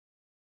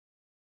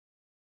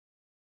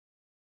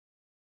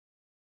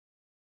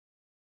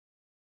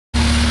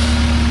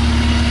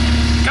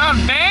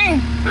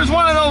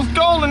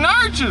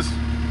inches.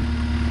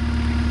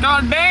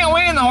 God dang,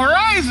 way in the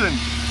horizon.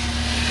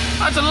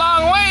 That's a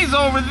long ways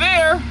over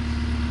there.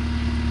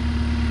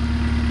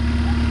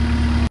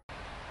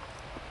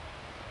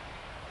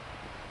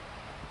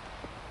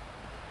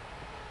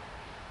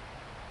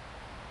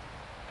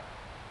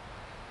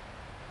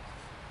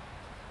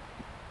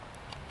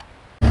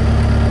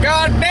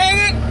 God dang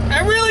it,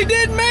 I really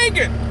did make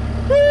it.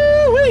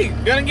 Woo-wee,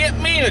 gonna get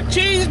me a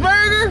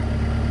cheeseburger.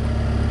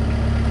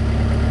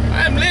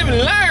 I'm living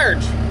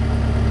large.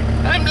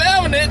 I'm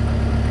loving it.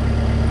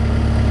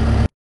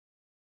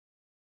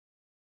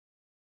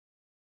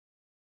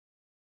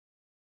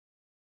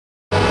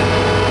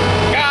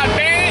 God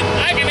dang it,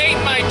 I can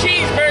eat my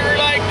cheeseburger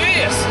like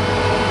this.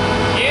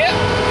 Yep,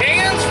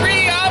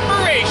 hands-free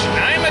operation.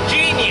 I'm a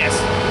genius.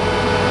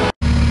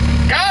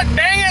 God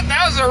dang it,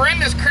 that was a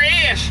horrendous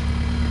crash.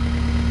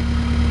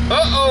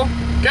 Uh-oh,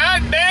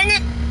 god dang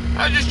it.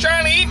 I was just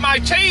trying to eat my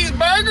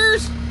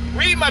cheeseburgers,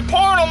 read my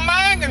portal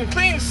mag, and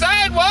clean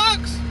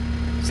sidewalks.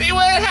 See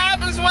what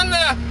happens when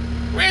the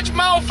rich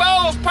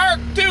mofos park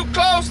too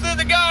close to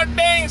the god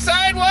dang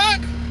sidewalk?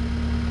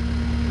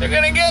 They're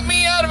gonna get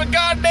me out of a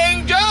god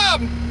dang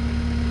job.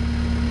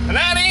 And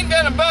that ain't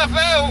gonna buff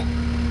out.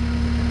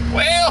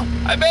 Well,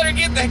 I better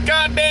get the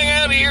god dang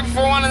out of here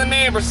before one of the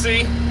neighbors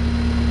see.